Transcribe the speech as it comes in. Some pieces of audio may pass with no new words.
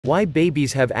Why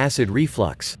babies have acid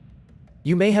reflux.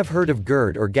 You may have heard of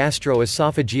GERD or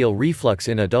gastro-esophageal reflux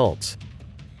in adults.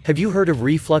 Have you heard of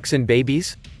reflux in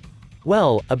babies?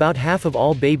 Well, about half of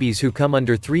all babies who come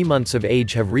under 3 months of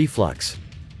age have reflux.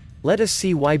 Let us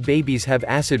see why babies have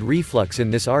acid reflux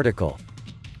in this article.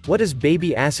 What is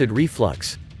baby acid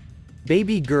reflux?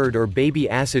 Baby GERD or baby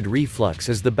acid reflux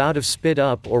is the bout of spit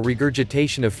up or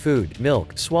regurgitation of food,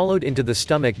 milk, swallowed into the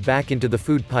stomach back into the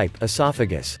food pipe,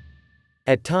 esophagus.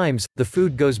 At times, the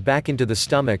food goes back into the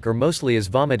stomach or mostly is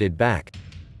vomited back.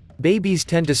 Babies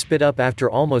tend to spit up after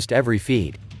almost every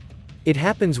feed. It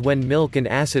happens when milk and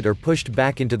acid are pushed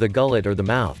back into the gullet or the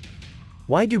mouth.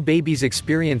 Why do babies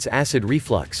experience acid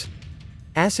reflux?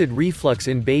 Acid reflux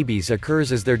in babies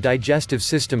occurs as their digestive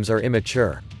systems are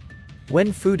immature.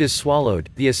 When food is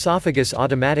swallowed, the esophagus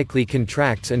automatically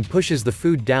contracts and pushes the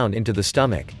food down into the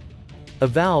stomach. A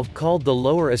valve called the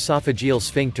lower esophageal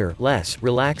sphincter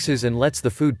relaxes and lets the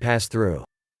food pass through.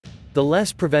 The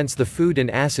less prevents the food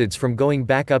and acids from going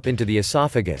back up into the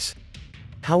esophagus.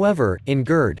 However, in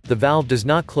GERD, the valve does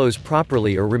not close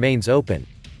properly or remains open,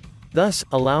 thus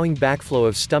allowing backflow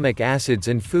of stomach acids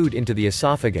and food into the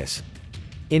esophagus.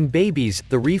 In babies,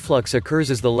 the reflux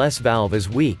occurs as the less valve is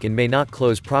weak and may not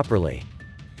close properly.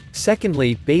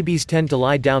 Secondly, babies tend to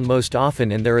lie down most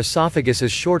often and their esophagus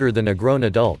is shorter than a grown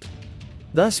adult.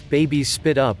 Thus, babies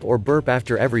spit up or burp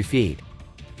after every feed.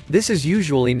 This is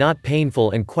usually not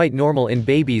painful and quite normal in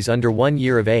babies under 1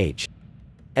 year of age.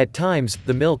 At times,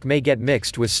 the milk may get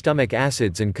mixed with stomach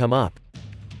acids and come up.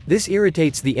 This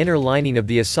irritates the inner lining of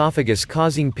the esophagus,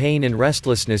 causing pain and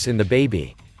restlessness in the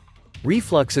baby.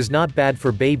 Reflux is not bad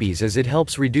for babies as it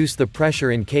helps reduce the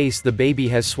pressure in case the baby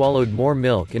has swallowed more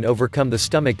milk and overcome the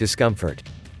stomach discomfort.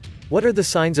 What are the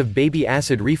signs of baby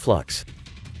acid reflux?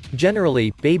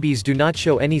 Generally, babies do not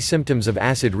show any symptoms of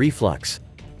acid reflux.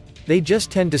 They just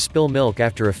tend to spill milk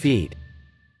after a feed.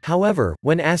 However,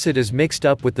 when acid is mixed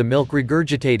up with the milk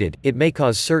regurgitated, it may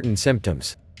cause certain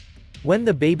symptoms. When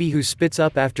the baby who spits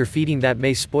up after feeding that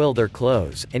may spoil their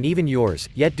clothes, and even yours,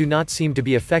 yet do not seem to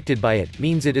be affected by it,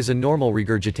 means it is a normal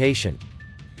regurgitation.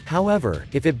 However,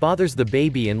 if it bothers the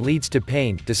baby and leads to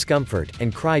pain, discomfort,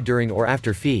 and cry during or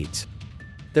after feeds.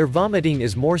 Their vomiting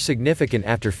is more significant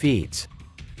after feeds.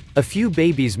 A few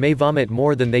babies may vomit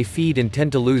more than they feed and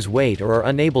tend to lose weight or are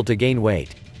unable to gain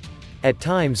weight. At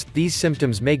times, these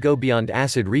symptoms may go beyond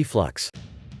acid reflux.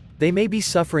 They may be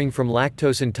suffering from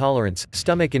lactose intolerance,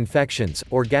 stomach infections,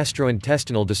 or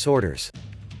gastrointestinal disorders.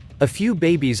 A few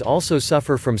babies also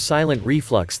suffer from silent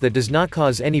reflux that does not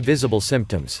cause any visible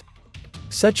symptoms.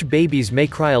 Such babies may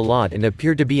cry a lot and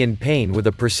appear to be in pain with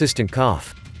a persistent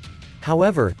cough.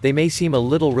 However, they may seem a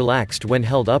little relaxed when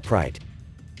held upright.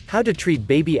 How to treat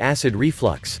baby acid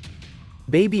reflux.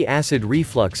 Baby acid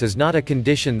reflux is not a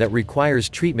condition that requires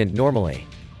treatment normally.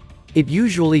 It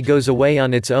usually goes away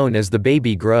on its own as the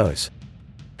baby grows.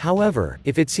 However,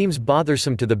 if it seems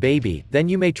bothersome to the baby, then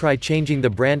you may try changing the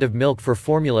brand of milk for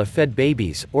formula-fed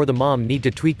babies, or the mom need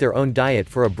to tweak their own diet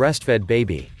for a breastfed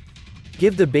baby.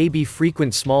 Give the baby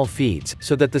frequent small feeds,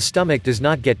 so that the stomach does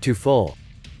not get too full.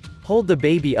 Hold the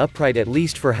baby upright at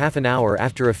least for half an hour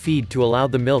after a feed to allow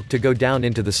the milk to go down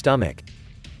into the stomach.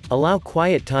 Allow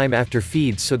quiet time after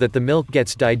feeds so that the milk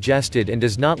gets digested and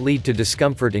does not lead to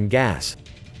discomfort and gas.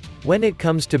 When it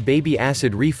comes to baby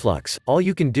acid reflux, all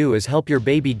you can do is help your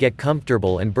baby get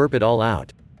comfortable and burp it all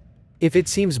out. If it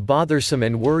seems bothersome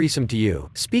and worrisome to you,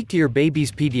 speak to your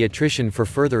baby's pediatrician for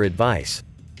further advice.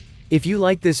 If you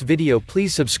like this video,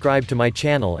 please subscribe to my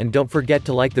channel and don't forget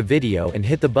to like the video and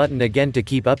hit the button again to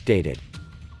keep updated.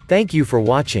 Thank you for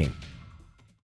watching.